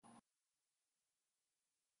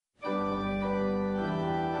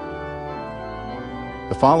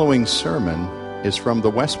The following sermon is from the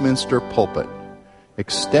Westminster pulpit,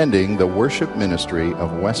 extending the worship ministry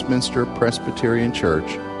of Westminster Presbyterian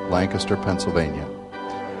Church, Lancaster, Pennsylvania.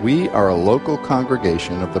 We are a local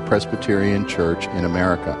congregation of the Presbyterian Church in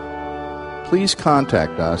America. Please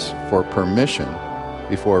contact us for permission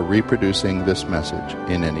before reproducing this message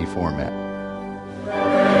in any format.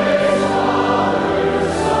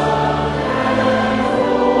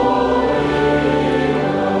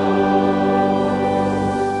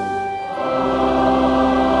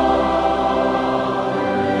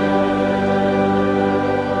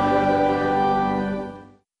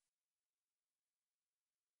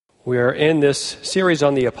 We are in this series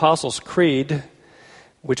on the Apostles' Creed,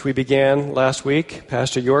 which we began last week.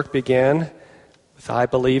 Pastor York began with I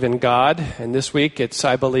believe in God, and this week it's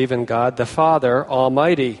I believe in God the Father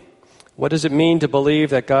Almighty. What does it mean to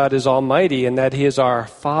believe that God is Almighty and that He is our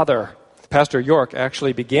Father? Pastor York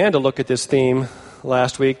actually began to look at this theme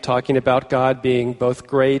last week, talking about God being both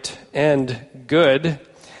great and good.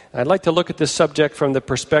 I'd like to look at this subject from the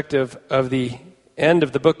perspective of the end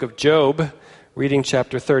of the book of Job, reading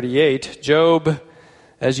chapter 38. Job,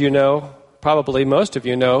 as you know, probably most of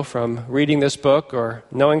you know from reading this book or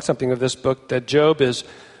knowing something of this book, that Job is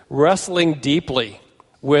wrestling deeply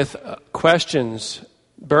with questions,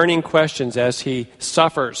 burning questions as he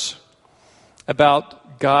suffers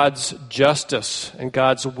about God's justice and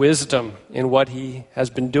God's wisdom in what he has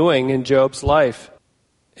been doing in Job's life.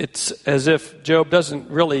 It's as if Job doesn't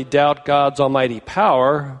really doubt God's almighty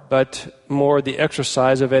power, but more the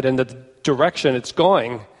exercise of it and the direction it's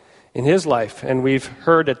going in his life. And we've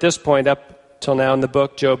heard at this point up till now in the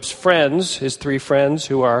book, Job's friends, his three friends,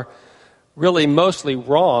 who are really mostly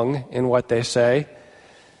wrong in what they say,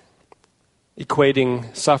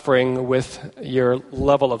 equating suffering with your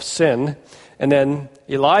level of sin. And then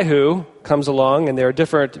Elihu comes along, and there are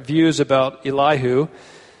different views about Elihu,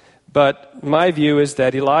 but my view is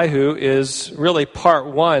that Elihu is really part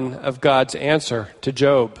one of God's answer to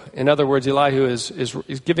Job. In other words, Elihu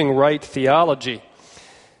is giving right theology.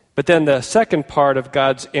 But then the second part of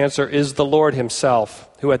God's answer is the Lord himself,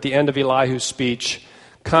 who at the end of Elihu's speech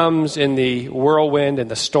comes in the whirlwind and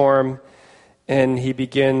the storm, and he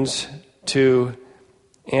begins to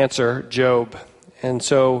answer Job. And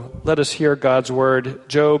so let us hear God's word,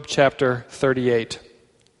 Job chapter 38.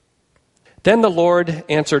 Then the Lord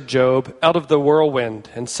answered Job out of the whirlwind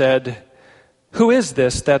and said, "Who is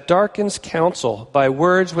this that darkens counsel by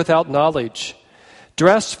words without knowledge?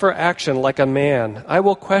 Dress for action like a man. I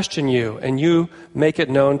will question you, and you make it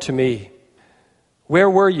known to me. Where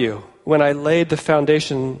were you when I laid the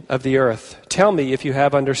foundation of the earth? Tell me if you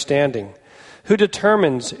have understanding. Who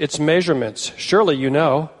determines its measurements? Surely you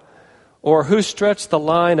know. Or who stretched the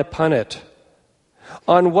line upon it?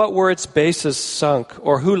 On what were its bases sunk,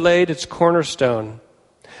 or who laid its cornerstone?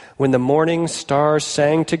 When the morning stars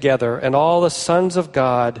sang together, and all the sons of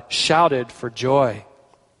God shouted for joy?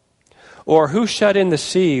 Or who shut in the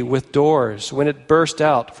sea with doors when it burst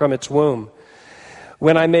out from its womb?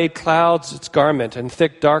 When I made clouds its garment, and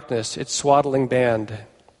thick darkness its swaddling band,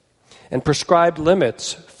 and prescribed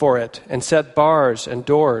limits for it, and set bars and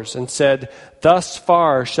doors, and said, Thus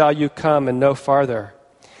far shall you come and no farther.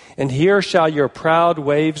 And here shall your proud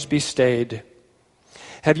waves be stayed.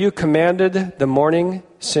 Have you commanded the morning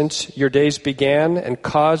since your days began, and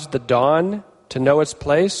caused the dawn to know its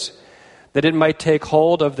place, that it might take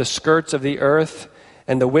hold of the skirts of the earth,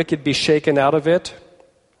 and the wicked be shaken out of it?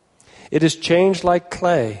 It is changed like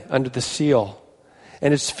clay under the seal,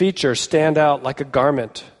 and its features stand out like a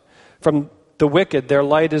garment. From the wicked their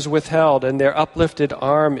light is withheld, and their uplifted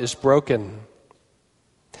arm is broken.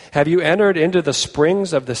 Have you entered into the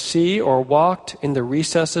springs of the sea, or walked in the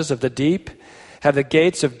recesses of the deep? Have the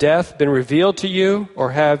gates of death been revealed to you,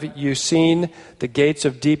 or have you seen the gates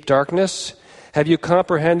of deep darkness? Have you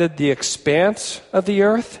comprehended the expanse of the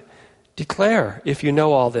earth? Declare if you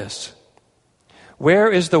know all this.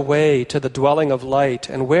 Where is the way to the dwelling of light,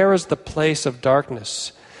 and where is the place of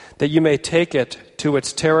darkness, that you may take it to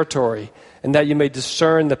its territory, and that you may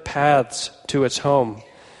discern the paths to its home?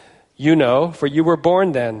 You know, for you were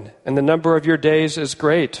born then, and the number of your days is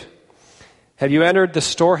great. Have you entered the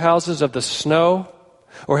storehouses of the snow,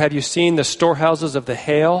 or have you seen the storehouses of the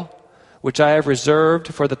hail, which I have reserved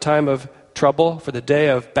for the time of trouble, for the day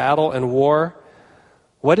of battle and war?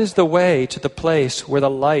 What is the way to the place where the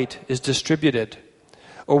light is distributed,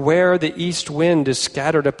 or where the east wind is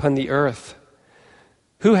scattered upon the earth?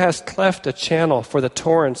 Who has cleft a channel for the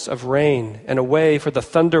torrents of rain, and a way for the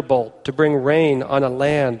thunderbolt to bring rain on a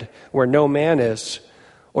land where no man is,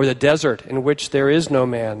 or the desert in which there is no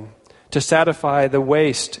man, to satisfy the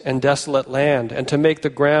waste and desolate land, and to make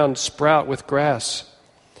the ground sprout with grass?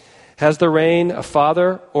 Has the rain a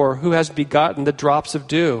father, or who has begotten the drops of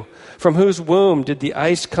dew? From whose womb did the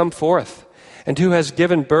ice come forth? And who has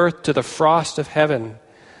given birth to the frost of heaven?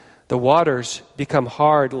 The waters become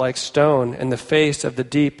hard like stone, and the face of the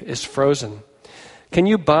deep is frozen. Can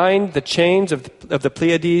you bind the chains of the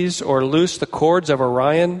Pleiades, or loose the cords of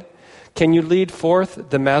Orion? Can you lead forth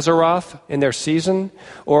the Mazzaroth in their season,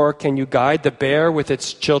 or can you guide the bear with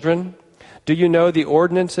its children? Do you know the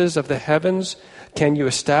ordinances of the heavens? Can you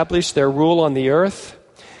establish their rule on the earth?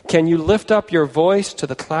 Can you lift up your voice to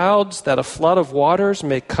the clouds, that a flood of waters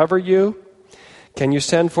may cover you? Can you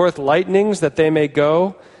send forth lightnings, that they may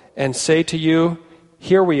go and say to you,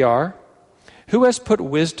 here we are? Who has put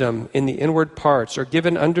wisdom in the inward parts, or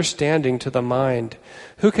given understanding to the mind?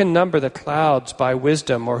 Who can number the clouds by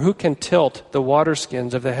wisdom, or who can tilt the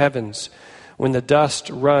waterskins of the heavens, when the dust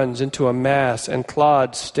runs into a mass and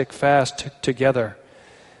clods stick fast together?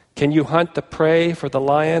 Can you hunt the prey for the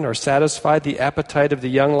lion, or satisfy the appetite of the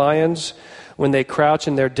young lions when they crouch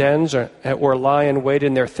in their dens, or lie in wait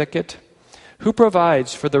in their thicket? Who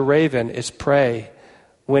provides for the raven its prey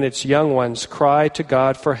when its young ones cry to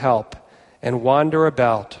God for help and wander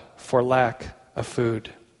about for lack of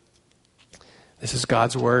food? This is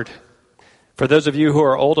God's word. For those of you who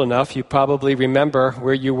are old enough, you probably remember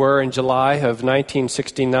where you were in July of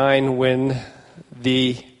 1969 when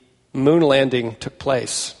the moon landing took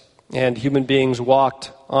place and human beings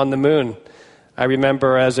walked on the moon. I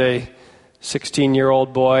remember as a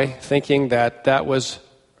 16-year-old boy thinking that that was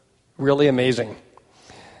really amazing,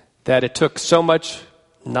 that it took so much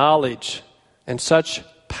knowledge and such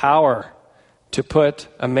power to put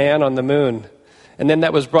a man on the moon. And then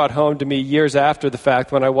that was brought home to me years after the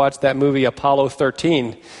fact when I watched that movie Apollo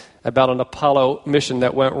 13 about an Apollo mission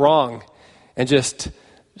that went wrong, and just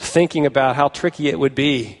thinking about how tricky it would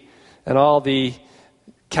be and all the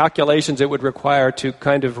calculations it would require to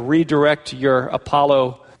kind of redirect your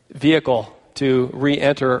Apollo vehicle to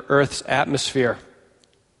re-enter Earth's atmosphere.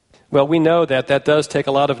 Well, we know that that does take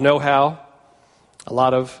a lot of know-how, a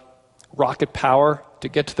lot of rocket power to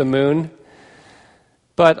get to the moon.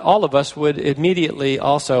 But all of us would immediately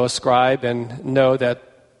also ascribe and know that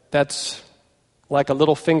that's like a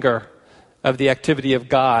little finger of the activity of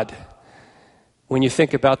God when you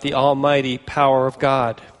think about the almighty power of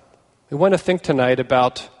God. We want to think tonight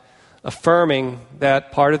about affirming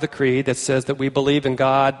that part of the creed that says that we believe in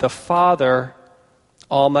God, the Father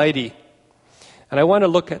Almighty. And I want to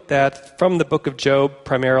look at that from the book of Job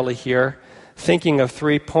primarily here, thinking of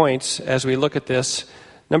 3 points as we look at this.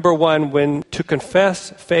 Number one, when to confess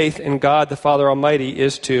faith in God the Father Almighty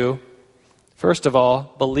is to, first of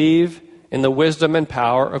all, believe in the wisdom and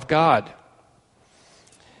power of God.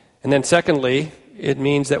 And then secondly, it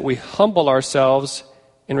means that we humble ourselves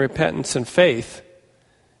in repentance and faith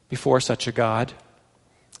before such a God.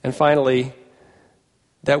 And finally,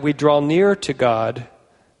 that we draw near to God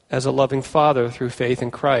as a loving Father through faith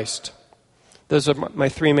in Christ. Those are my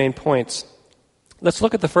 3 main points. Let's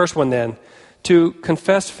look at the first one then. To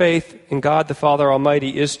confess faith in God the Father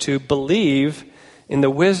Almighty is to believe in the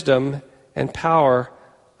wisdom and power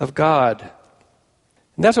of God.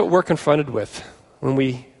 And that's what we're confronted with when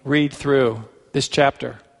we read through this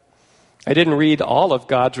chapter. I didn't read all of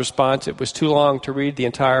God's response. It was too long to read the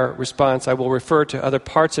entire response. I will refer to other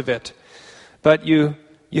parts of it. But you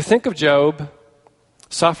think of Job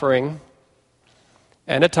suffering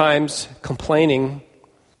and at times complaining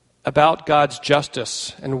about God's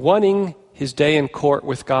justice and wanting his day in court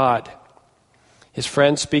with God. His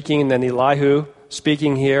friend speaking, and then Elihu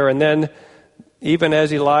speaking here, and then even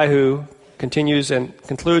as Elihu continues and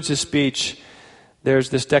concludes his speech, there's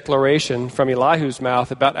this declaration from Elihu's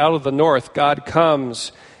mouth about out of the north, God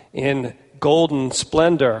comes in golden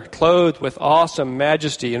splendor, clothed with awesome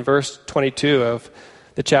majesty, in verse 22 of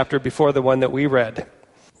the chapter before the one that we read.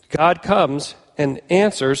 God comes and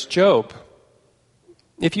answers Job.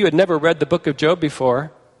 If you had never read the book of Job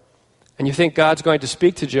before, and you think God's going to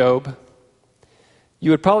speak to Job,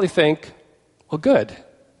 you would probably think, well, good.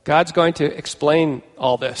 God's going to explain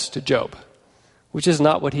all this to Job, which is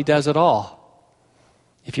not what he does at all,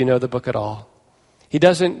 if you know the book at all. He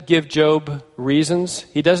doesn't give Job reasons.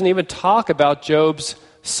 He doesn't even talk about Job's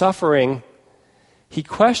suffering. He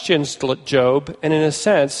questions Job, and in a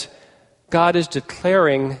sense, God is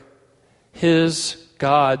declaring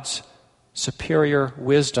God's superior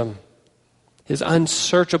wisdom, his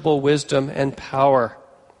unsearchable wisdom and power.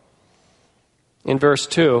 In verse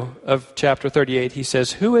 2 of chapter 38, he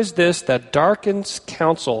says, "Who is this that darkens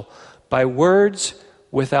counsel by words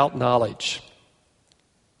without knowledge?"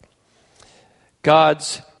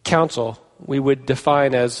 God's counsel we would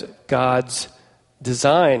define as God's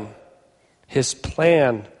design, his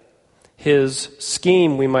plan, his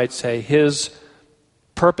scheme, we might say, his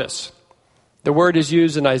purpose. The word is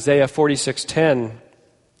used in Isaiah 46:10,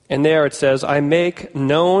 and there it says, I make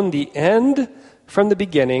known the end from the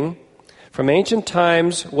beginning, from ancient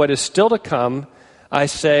times what is still to come. I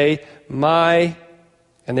say, my,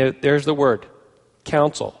 and there's the word,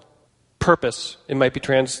 counsel, purpose, it might be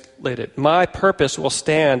translated. My purpose will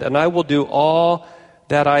stand, and I will do all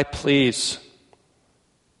that I please.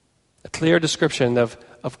 A clear description of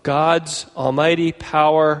God's almighty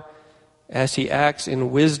power as he acts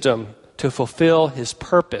in wisdom to fulfill his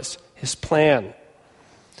purpose, his plan.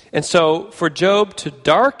 And so for Job to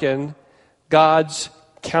darken God's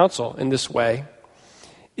counsel in this way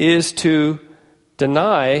is to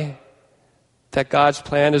deny that God's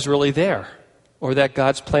plan is really there, or that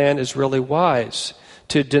God's plan is really wise,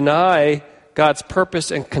 to deny God's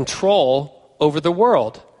purpose and control over the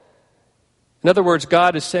world. In other words,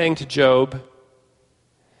 God is saying to Job,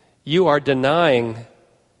 you are denying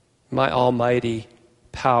my almighty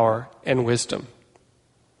power and wisdom.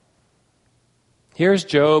 Here's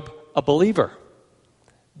Job, a believer.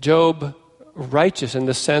 Job, righteous in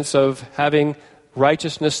the sense of having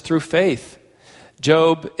righteousness through faith.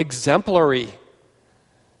 Job, exemplary,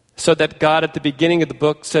 so that God at the beginning of the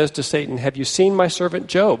book says to Satan, have you seen my servant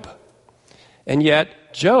Job? And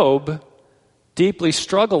yet Job, deeply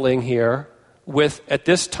struggling here with, at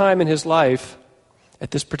this time in his life,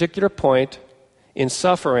 at this particular point in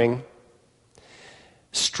suffering,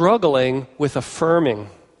 struggling with affirming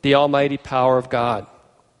the almighty power of God,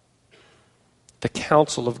 the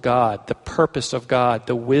counsel of God, the purpose of God,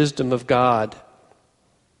 the wisdom of God.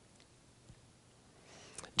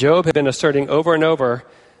 Job had been asserting over and over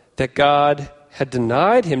that God had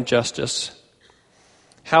denied him justice.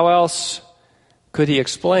 How else could he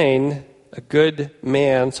explain a good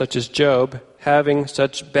man such as Job having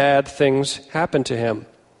such bad things happen to him?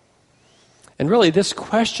 And really, this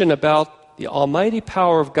question about the almighty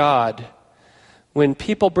power of God, when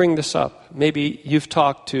people bring this up, maybe you've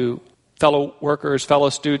talked to fellow workers, fellow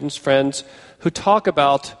students, friends, who talk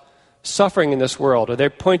about suffering in this world, or they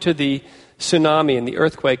point to the tsunami and the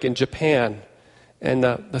earthquake in Japan and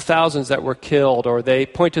the thousands that were killed, or they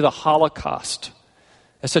point to the Holocaust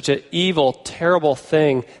as such an evil, terrible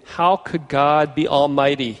thing. How could God be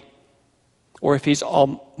almighty? Or if he's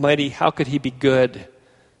almighty, how could he be good?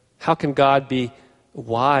 How can God be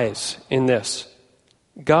wise in this?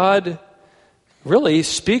 God really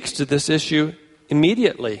speaks to this issue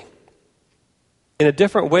immediately in a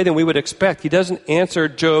different way than we would expect. He doesn't answer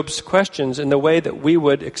Job's questions in the way that we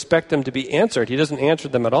would expect them to be answered. He doesn't answer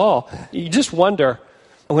them at all. You just wonder,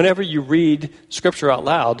 whenever you read Scripture out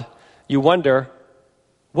loud, you wonder,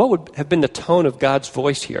 what would have been the tone of God's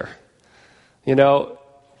voice here? You know,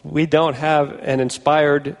 we don't have an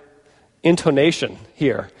inspired intonation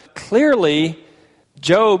here. Clearly,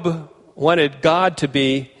 Job wanted God to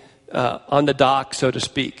be on the dock, so to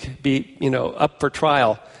speak, be, up for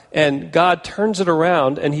trial. And God turns it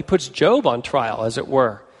around and he puts Job on trial, as it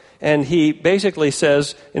were. And he basically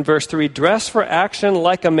says in verse 3, dress for action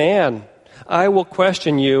like a man. I will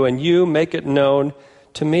question you and you make it known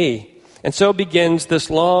to me. And so begins this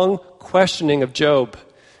long questioning of Job.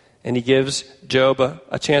 And he gives Job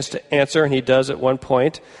a chance to answer, and he does at one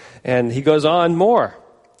point. And he goes on more.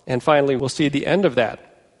 And finally, we'll see the end of that.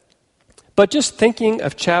 But just thinking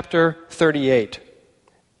of chapter 38,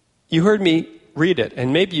 you heard me read it,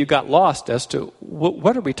 and maybe you got lost as to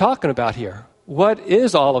what are we talking about here? What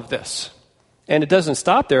is all of this? And it doesn't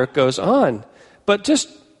stop there, it goes on. But just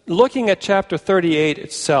looking at chapter 38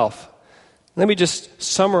 itself, let me just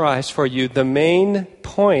summarize for you the main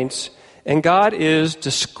points. And God is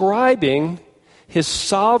describing his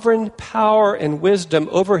sovereign power and wisdom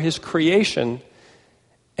over his creation.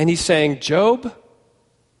 And he's saying, Job,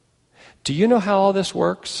 do you know how all this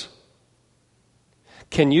works?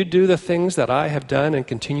 Can you do the things that I have done and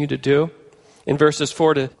continue to do? In verses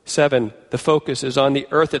 4 to 7, the focus is on the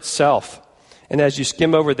earth itself. And as you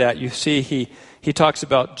skim over that, you see he talks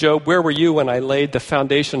about, Job, where were you when I laid the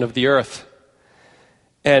foundation of the earth?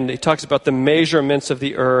 And he talks about the measurements of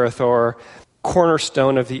the earth, or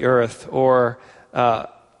cornerstone of the earth, or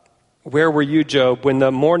where were you, Job, when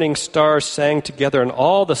the morning stars sang together and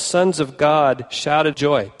all the sons of God shouted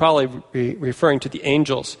joy? Probably referring to the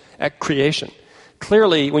angels at creation.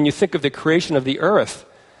 Clearly, when you think of the creation of the earth,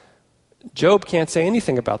 Job can't say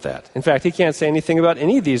anything about that. In fact, he can't say anything about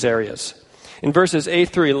any of these areas. In verses 8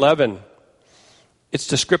 through 11, it's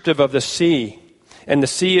descriptive of the sea. And the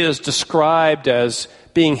sea is described as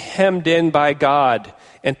being hemmed in by God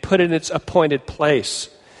and put in its appointed place.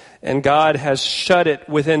 And God has shut it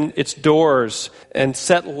within its doors and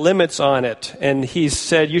set limits on it. And He's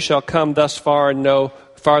said, you shall come thus far and no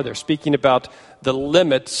farther, speaking about the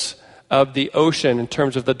limits of the ocean in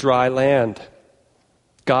terms of the dry land.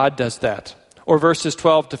 God does that. Or verses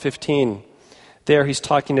 12 to 15. There He's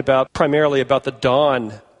talking about primarily about the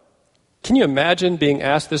dawn. Can you imagine being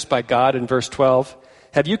asked this by God in verse 12?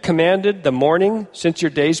 Have you commanded the morning since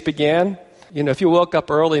your days began? You know, if you woke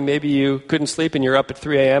up early, maybe you couldn't sleep and you're up at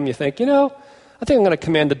 3 a.m., you think, I think I'm going to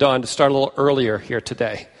command the dawn to start a little earlier here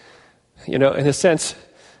today. In a sense,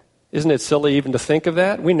 isn't it silly even to think of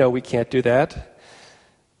that? We know we can't do that.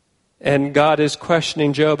 And God is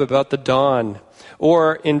questioning Job about the dawn.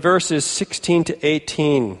 Or in verses 16 to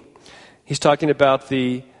 18, He's talking about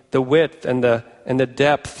the width and the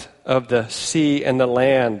depth of the sea and the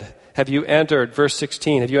land. Have you entered, verse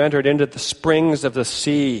 16, have you entered into the springs of the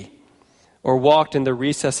sea? Or walked in the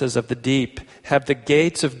recesses of the deep? Have the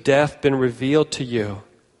gates of death been revealed to you?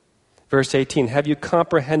 Verse 18, have you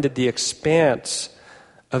comprehended the expanse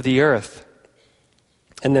of the earth?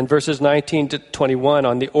 And then verses 19 to 21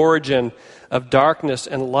 on the origin of darkness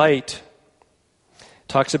and light.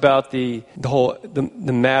 Talks about the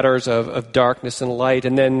matters of darkness and light.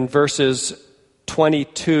 And then verses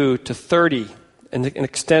 22 to 30, an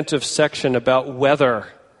extensive section about weather,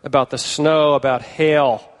 about the snow, about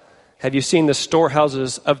hail. Have you seen the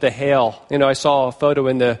storehouses of the hail? I saw a photo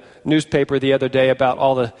in the newspaper the other day about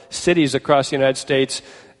all the cities across the United States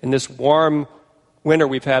in this warm winter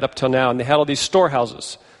we've had up till now. And they had all these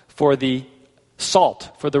storehouses for the salt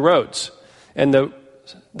for the roads. And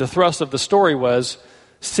the thrust of the story was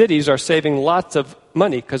cities are saving lots of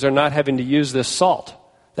money because they're not having to use this salt.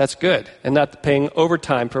 That's good. And not paying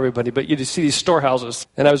overtime for everybody. But you just see these storehouses.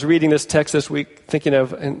 And I was reading this text this week thinking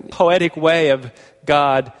of a poetic way of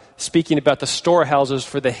God speaking about the storehouses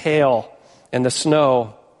for the hail and the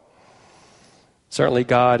snow. Certainly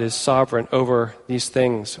God is sovereign over these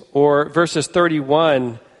things. Or verses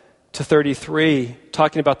 31 to 33,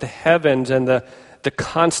 talking about the heavens and the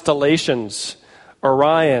constellations,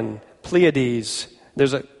 Orion, Pleiades.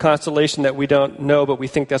 There's a constellation that we don't know, but we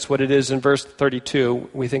think that's what it is in verse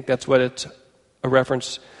 32. We think that's what it's a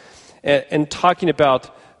reference. And talking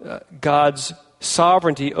about God's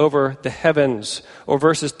sovereignty over the heavens. Or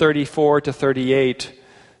verses 34 to 38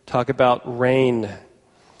 talk about rain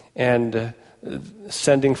and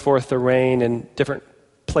sending forth the rain in different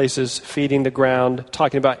places, feeding the ground,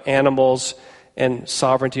 talking about animals and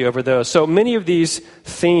sovereignty over those. So many of these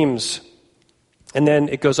themes. And then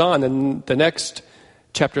it goes on in the next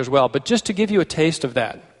chapter as well. But just to give you a taste of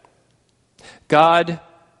that, God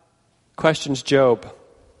questions Job.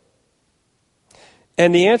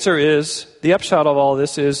 And the answer is, the upshot of all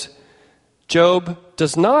this is, Job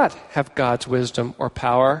does not have God's wisdom or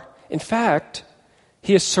power. In fact,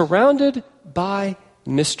 he is surrounded by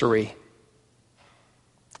mystery.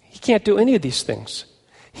 He can't do any of these things.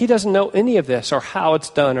 He doesn't know any of this, or how it's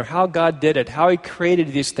done, or how God did it, how He created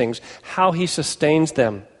these things, how He sustains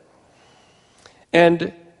them.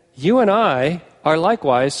 And you and I are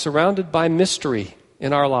likewise surrounded by mystery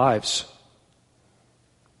in our lives.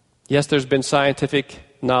 Yes, there's been scientific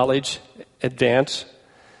knowledge advance,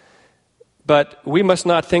 but we must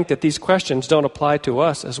not think that these questions don't apply to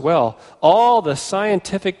us as well. All the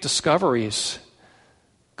scientific discoveries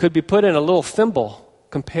could be put in a little thimble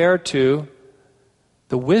compared to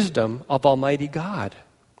the wisdom of Almighty God.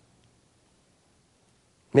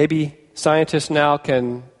 Maybe scientists now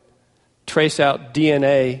can trace out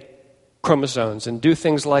DNA chromosomes and do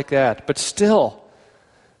things like that, but still,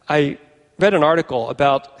 I read an article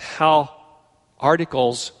about how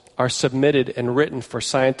articles are submitted and written for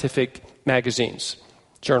scientific magazines,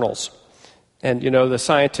 journals. And, the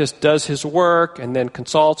scientist does his work and then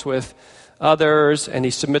consults with others, and he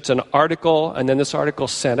submits an article, and then this article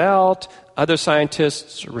is sent out. Other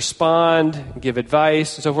scientists respond, give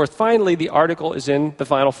advice, and so forth. Finally, the article is in the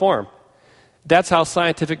final form. That's how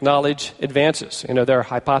scientific knowledge advances. There are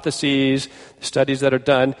hypotheses, studies that are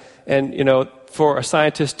done, and, for a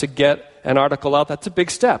scientist to get an article out, that's a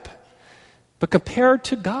big step. But compared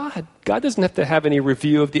to God, God doesn't have to have any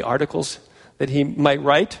review of the articles that He might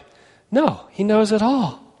write. No, He knows it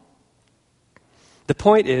all. The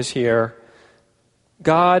point is here,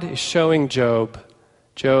 God is showing Job,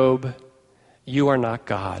 you are not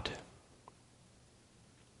God.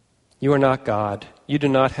 You are not God. You do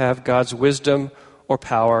not have God's wisdom or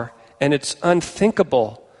power, and it's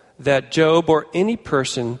unthinkable that Job or any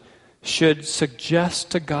person should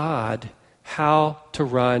suggest to God how to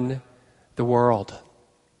run the world.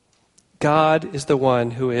 God is the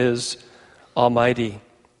one who is almighty.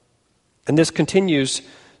 And this continues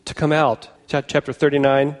to come out. Chapter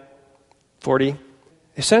 39, 40.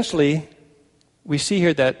 Essentially, we see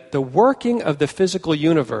here that the working of the physical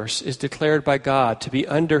universe is declared by God to be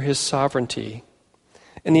under his sovereignty.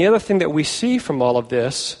 And the other thing that we see from all of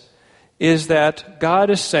this is that God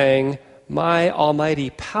is saying, my almighty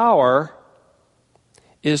power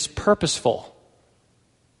is purposeful.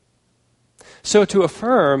 So to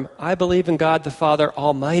affirm, I believe in God the Father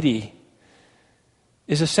Almighty,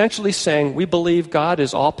 is essentially saying we believe God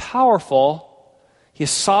is all-powerful, he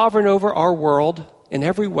is sovereign over our world in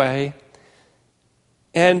every way,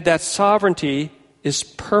 and that sovereignty is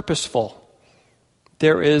purposeful.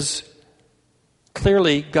 There is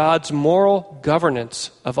clearly God's moral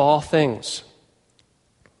governance of all things.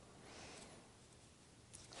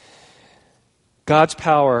 God's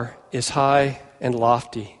power is high and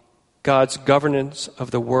lofty. God's governance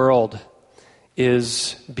of the world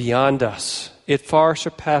is beyond us. It far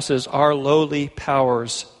surpasses our lowly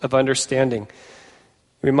powers of understanding. It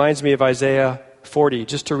reminds me of Isaiah 40,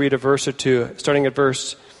 just to read a verse or two, starting at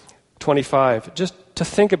verse 25. Just to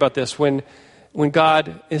think about this, when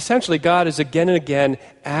God is again and again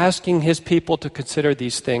asking his people to consider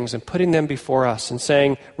these things and putting them before us and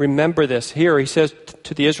saying, remember this. Here he says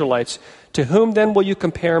to the Israelites, to whom then will you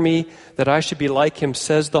compare me that I should be like him,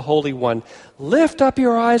 says the Holy One. Lift up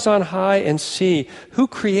your eyes on high and see who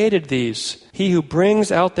created these. He who brings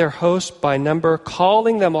out their host by number,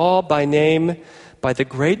 calling them all by name, by the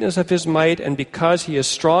greatness of his might, and because he is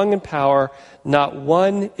strong in power, not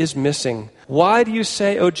one is missing. Why do you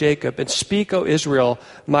say, O Jacob, and speak, O Israel,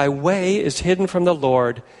 my way is hidden from the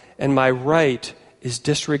Lord, and my right is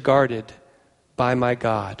disregarded by my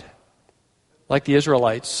God? Like the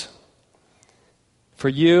Israelites, for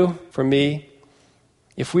you, for me,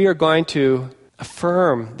 if we are going to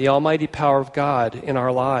affirm the almighty power of God in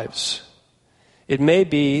our lives, it may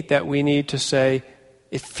be that we need to say,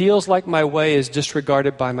 it feels like my way is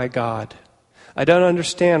disregarded by my God. I don't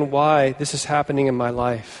understand why this is happening in my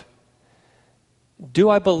life. Do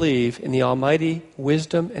I believe in the almighty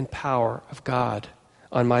wisdom and power of God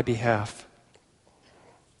on my behalf?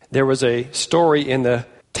 There was a story in the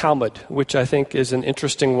Talmud, which I think is an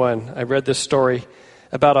interesting one. I read this story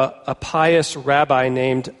about a pious rabbi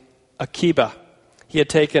named Akiba. He had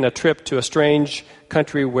taken a trip to a strange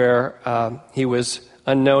country where he was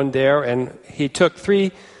unknown there, and he took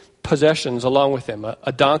 3 possessions along with him,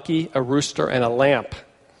 a donkey, a rooster, and a lamp,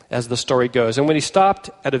 as the story goes. And when he stopped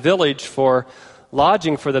at a village for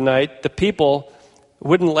lodging for the night, the people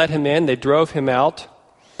wouldn't let him in. They drove him out,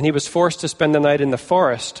 and he was forced to spend the night in the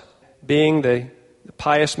forest. Being the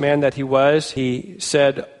pious man that he was, he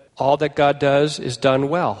said, all that God does is done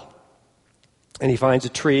well. And he finds a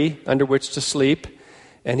tree under which to sleep,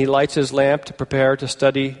 and he lights his lamp to prepare to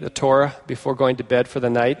study the Torah before going to bed for the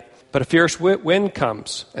night. But a fierce wind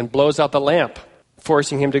comes and blows out the lamp,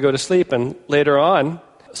 forcing him to go to sleep. And later on,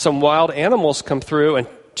 some wild animals come through and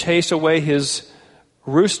chase away his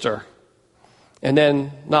rooster. And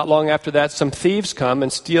then not long after that, some thieves come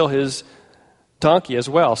and steal his donkey as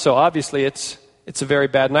well. So obviously it's a very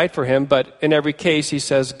bad night for him, but in every case he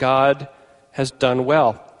says God has done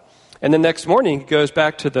well. And the next morning he goes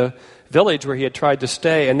back to the village where he had tried to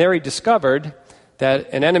stay, and there he discovered that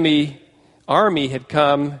an enemy army had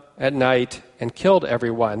come at night and killed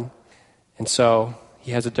everyone. And so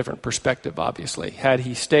he has a different perspective, obviously. Had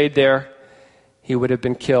he stayed there, he would have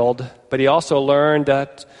been killed. But he also learned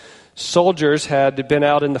that soldiers had been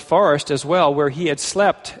out in the forest as well, where he had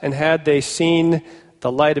slept, and had they seen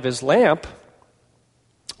the light of his lamp,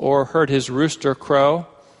 or heard his rooster crow,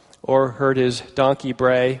 or heard his donkey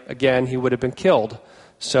bray, again, he would have been killed.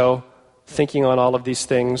 So, thinking on all of these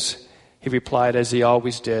things, he replied, as he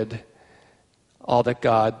always did, all that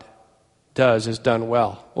God does is done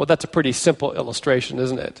well. Well, that's a pretty simple illustration,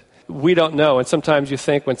 isn't it? We don't know, and sometimes you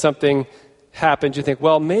think when something happens, you think,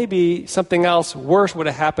 well, maybe something else worse would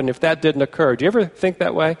have happened if that didn't occur. Do you ever think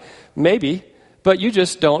that way? Maybe, but you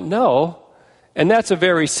just don't know. And that's a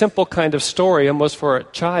very simple kind of story, almost for a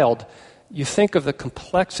child. You think of the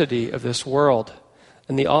complexity of this world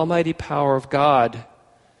and the almighty power of God.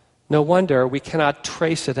 No wonder we cannot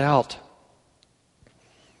trace it out.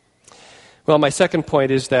 Well, my second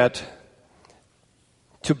point is that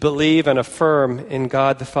to believe and affirm in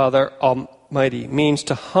God the Father Almighty means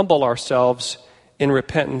to humble ourselves in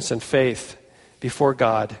repentance and faith before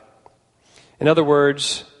God. In other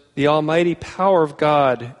words, the almighty power of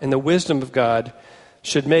God and the wisdom of God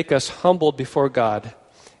should make us humbled before God.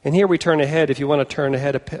 And here we turn ahead, if you want to turn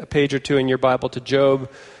ahead a page or two in your Bible to Job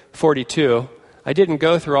 42. I didn't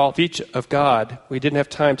go through all speech of God. We didn't have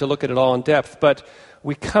time to look at it all in depth. But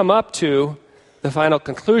we come up to the final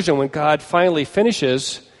conclusion when God finally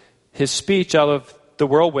finishes his speech out of the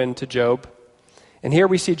whirlwind to Job. And here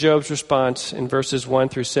we see Job's response in verses 1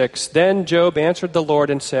 through 6. Then Job answered the Lord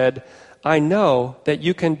and said, I know that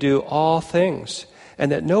you can do all things,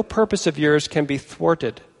 and that no purpose of yours can be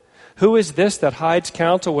thwarted. Who is this that hides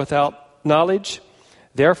counsel without knowledge?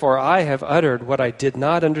 Therefore I have uttered what I did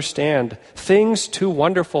not understand, things too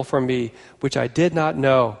wonderful for me, which I did not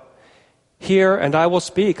know. Hear, and I will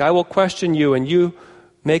speak. I will question you, and you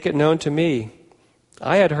make it known to me.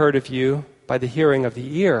 I had heard of you by the hearing of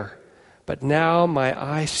the ear, but now my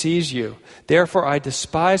eye sees you. Therefore I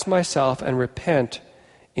despise myself and repent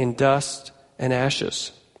in dust and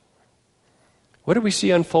ashes. What do we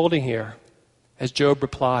see unfolding here as Job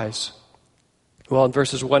replies? Well, in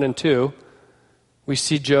verses 1 and 2, we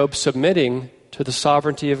see Job submitting to the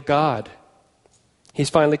sovereignty of God. He's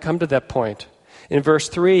finally come to that point. In verse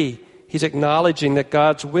 3, he's acknowledging that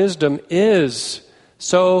God's wisdom is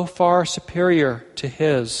so far superior to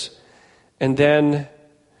his. And then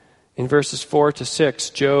in verses 4 to 6,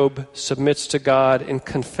 Job submits to God in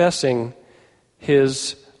confessing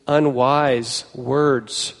his unwise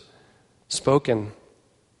words spoken.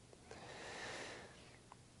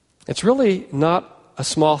 It's really not a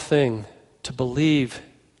small thing to believe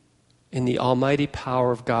in the almighty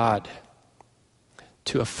power of God,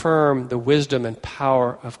 to affirm the wisdom and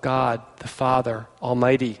power of God, the Father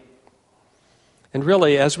Almighty. And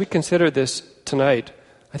really, as we consider this tonight,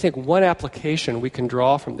 I think one application we can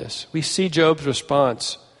draw from this, we see Job's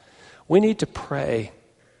response. We need to pray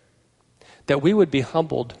that we would be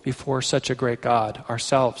humbled before such a great God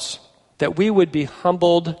ourselves, that we would be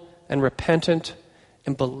humbled and repentant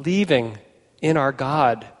and believing in our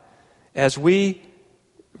God as we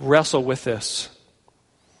wrestle with this.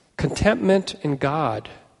 Contentment in God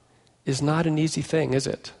is not an easy thing, is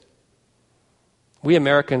it? We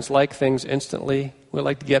Americans like things instantly. We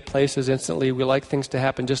like to get places instantly. We like things to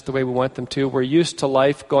happen just the way we want them to. We're used to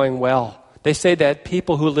life going well. They say that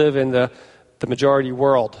people who live in the majority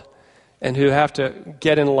world and who have to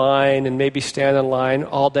get in line and maybe stand in line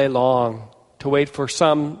all day long to wait for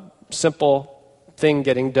some simple thing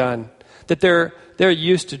getting done, that they're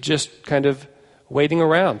used to just kind of waiting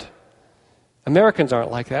around. Americans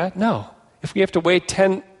aren't like that. No. If we have to wait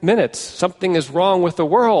 10 minutes, something is wrong with the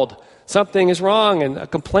world. Something is wrong and a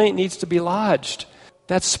complaint needs to be lodged.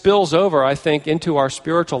 That spills over, I think, into our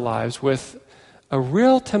spiritual lives with a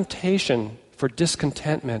real temptation for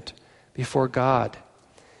discontentment before God.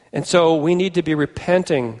 And so we need to be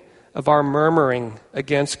repenting of our murmuring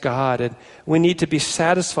against God, and we need to be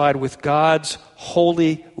satisfied with God's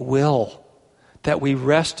holy will, that we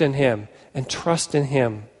rest in Him and trust in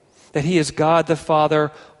Him, that He is God the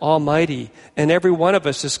Father Almighty, and every one of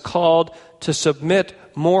us is called to submit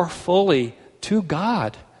more fully to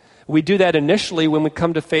God. We do that initially when we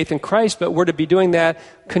come to faith in Christ, but we're to be doing that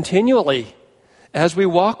continually as we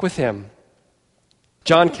walk with Him.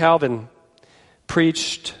 John Calvin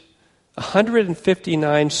preached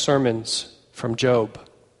 159 sermons from Job,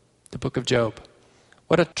 the book of Job.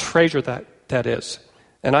 What a treasure that is.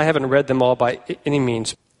 And I haven't read them all by any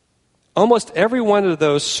means. Almost every one of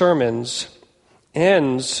those sermons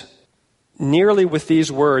ends nearly with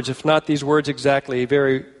these words, if not these words exactly,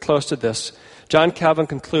 very close to this. John Calvin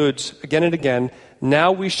concludes again and again,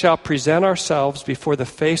 "Now we shall present ourselves before the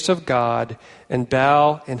face of God and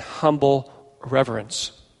bow in humble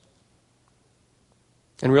reverence."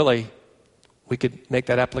 And really, we could make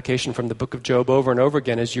that application from the book of Job over and over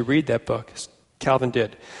again as you read that book, as Calvin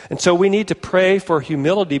did. And so we need to pray for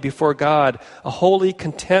humility before God, a holy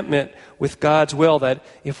contentment with God's will, that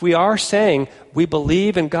if we are saying we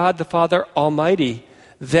believe in God the Father Almighty,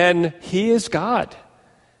 then He is God.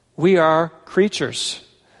 We are creatures.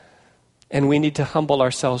 And we need to humble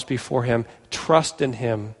ourselves before Him, trust in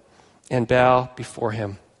Him, and bow before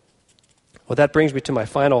Him. Well, that brings me to my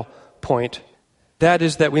final point. That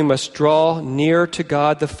is that we must draw near to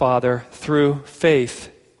God the Father through faith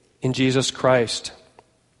in Jesus Christ.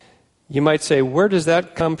 You might say, where does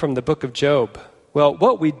that come from the book of Job? Well,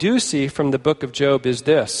 what we do see from the book of Job is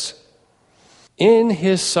this. In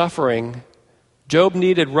his suffering, Job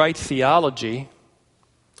needed right theology.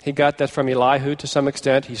 He got that from Elihu to some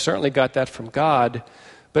extent. He certainly got that from God.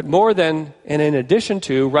 But more than, and in addition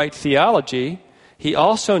to right theology, he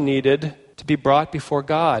also needed to be brought before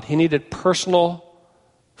God. He needed personal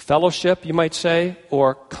fellowship, you might say,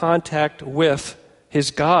 or contact with his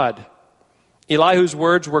God. Elihu's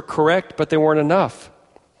words were correct, but they weren't enough.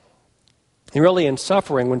 And really, in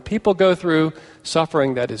suffering, when people go through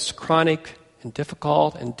suffering that is chronic and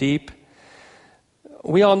difficult and deep,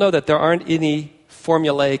 we all know that there aren't any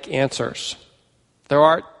formulaic answers. There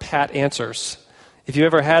aren't pat answers. If you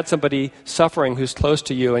ever had somebody suffering who's close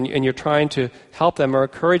to you and you're trying to help them or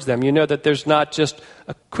encourage them, you know that there's not just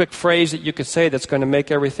a quick phrase that you can say that's going to make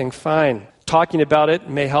everything fine. Talking about it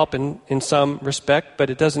may help in some respect, but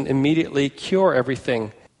it doesn't immediately cure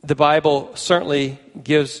everything. The Bible certainly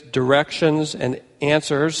gives directions and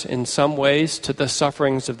answers in some ways to the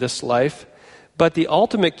sufferings of this life, but the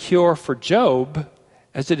ultimate cure for Job,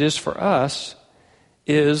 as it is for us,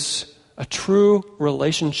 is a true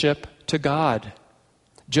relationship to God.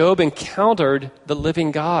 Job encountered the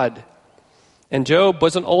living God. And Job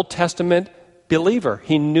was an Old Testament believer.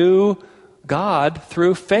 He knew God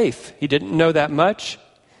through faith. He didn't know that much.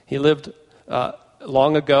 He lived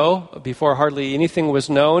long ago, before hardly anything was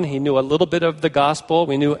known. He knew a little bit of the gospel.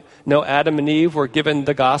 We know Adam and Eve were given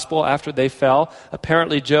the gospel after they fell.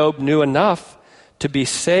 Apparently Job knew enough to be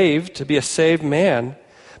saved, to be a saved man.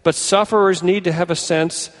 But sufferers need to have a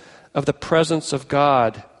sense of the presence of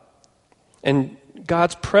God. And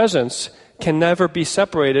God's presence can never be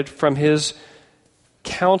separated from His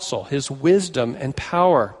counsel, His wisdom and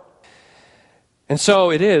power. And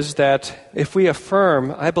so it is that if we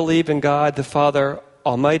affirm, I believe in God the Father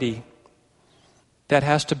Almighty, that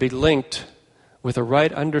has to be linked with a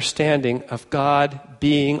right understanding of God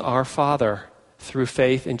being our Father through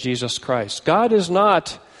faith in Jesus Christ. God is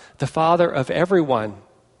not the Father of everyone.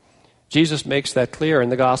 Jesus makes that clear in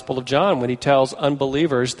the Gospel of John when He tells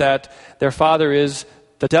unbelievers that their father is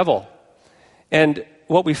the devil. And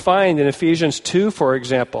what we find in Ephesians 2, for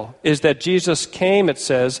example, is that Jesus came, it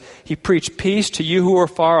says, He preached peace to you who were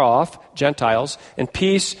far off, Gentiles, and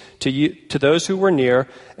peace to those who were near.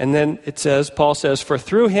 And then it says, Paul says, for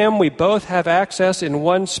through Him we both have access in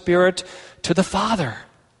one Spirit to the Father.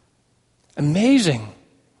 Amazing.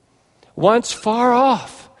 Once far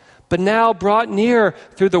off, but now brought near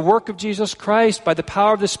through the work of Jesus Christ by the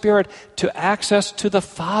power of the Spirit to access to the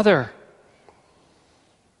Father.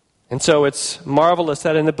 And so it's marvelous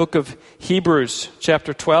that in the book of Hebrews,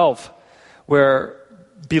 chapter 12, where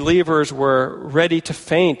believers were ready to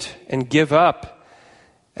faint and give up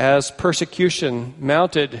as persecution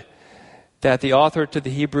mounted, that the author to the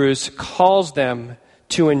Hebrews calls them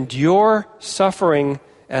to endure suffering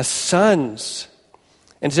as sons.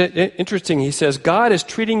 And it's interesting, he says, God is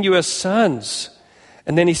treating you as sons.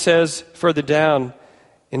 And then he says further down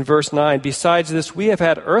in verse 9, besides this, we have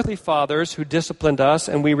had earthly fathers who disciplined us,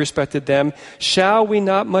 and we respected them. Shall we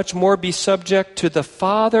not much more be subject to the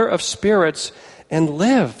Father of spirits and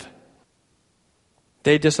live?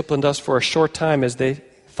 They disciplined us for a short time as they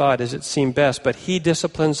thought, as it seemed best, but He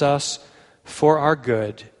disciplines us for our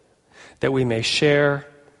good, that we may share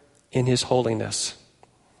in His holiness.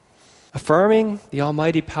 Affirming the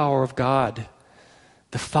almighty power of God,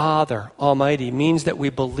 the Father Almighty, means that we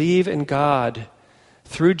believe in God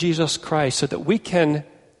through Jesus Christ so that we can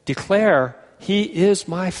declare, He is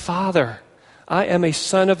my Father. I am a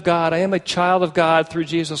son of God. I am a child of God through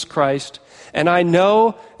Jesus Christ. And I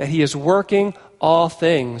know that He is working all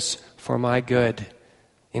things for my good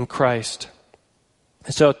in Christ.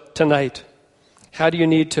 And so tonight, how do you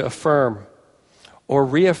need to affirm or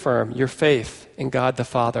reaffirm your faith in God the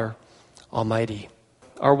Father Almighty?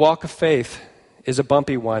 Our walk of faith is a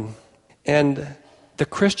bumpy one. And the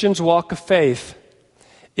Christian's walk of faith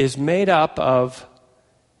is made up of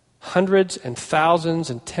hundreds and thousands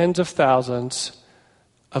and tens of thousands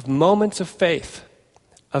of moments of faith,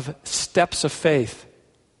 of steps of faith.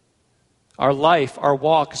 Our life, our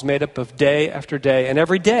walk is made up of day after day, and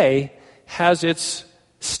every day has its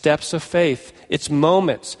steps of faith, its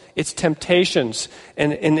moments, its temptations,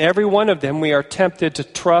 and in every one of them we are tempted to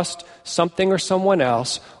trust something or someone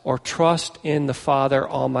else or trust in the Father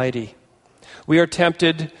Almighty. We are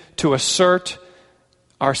tempted to assert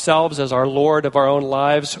ourselves as our Lord of our own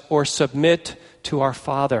lives or submit to our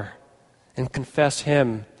Father and confess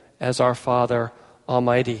Him as our Father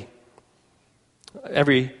Almighty.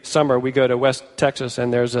 Every summer we go to West Texas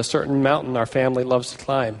and there's a certain mountain our family loves to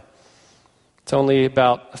climb. It's only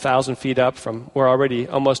about 1,000 feet up from, we're already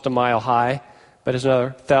almost a mile high, but it's another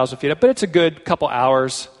 1,000 feet up. But it's a good couple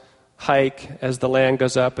hours hike as the land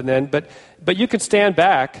goes up. And then, but you can stand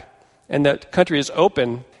back and the country is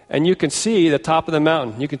open and you can see the top of the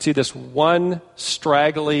mountain. You can see this one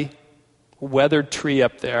straggly, weathered tree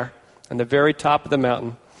up there on the very top of the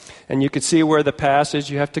mountain. And you can see where the pass is.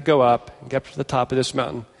 You have to go up and get up to the top of this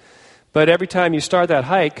mountain. But every time you start that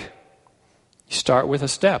hike, you start with a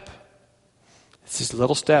step. It's these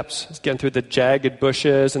little steps. It's getting through the jagged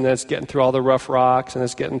bushes, and then it's getting through all the rough rocks, and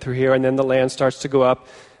it's getting through here, and then the land starts to go up.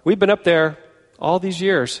 We've been up there all these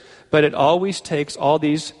years, but it always takes all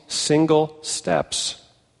these single steps.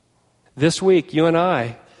 This week, you and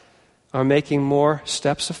I are making more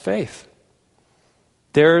steps of faith.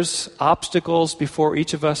 There's obstacles before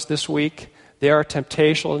each of us this week. There are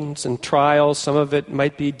temptations and trials. Some of it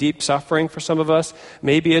might be deep suffering for some of us.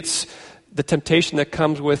 Maybe it's the temptation that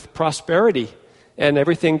comes with prosperity and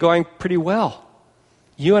everything going pretty well.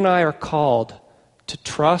 You and I are called to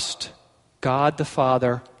trust God the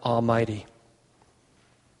Father Almighty.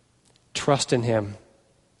 Trust in Him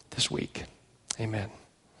this week. Amen.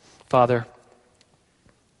 Father,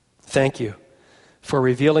 thank you for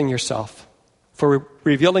revealing yourself,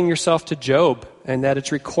 revealing yourself to Job, and that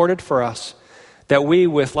it's recorded for us, that we,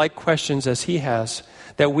 with like questions as he has,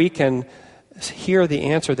 that we can hear the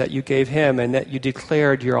answer that you gave him and that you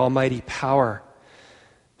declared your almighty power.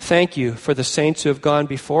 Thank you for the saints who have gone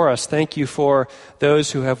before us. Thank you for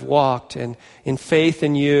those who have walked in faith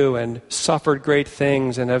in you and suffered great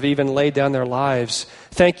things and have even laid down their lives.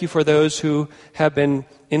 Thank you for those who have been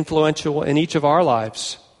influential in each of our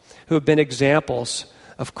lives, who have been examples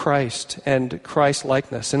of Christ and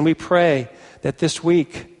Christ-likeness. And we pray that this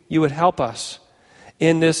week you would help us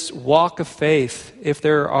in this walk of faith. If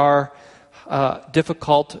there are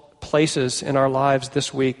difficult places in our lives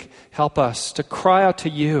this week, help us to cry out to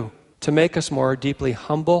you, to make us more deeply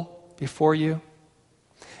humble before you,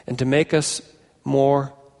 and to make us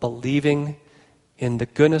more believing in the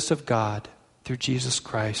goodness of God through Jesus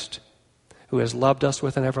Christ, who has loved us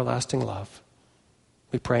with an everlasting love.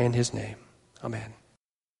 We pray in His name. Amen.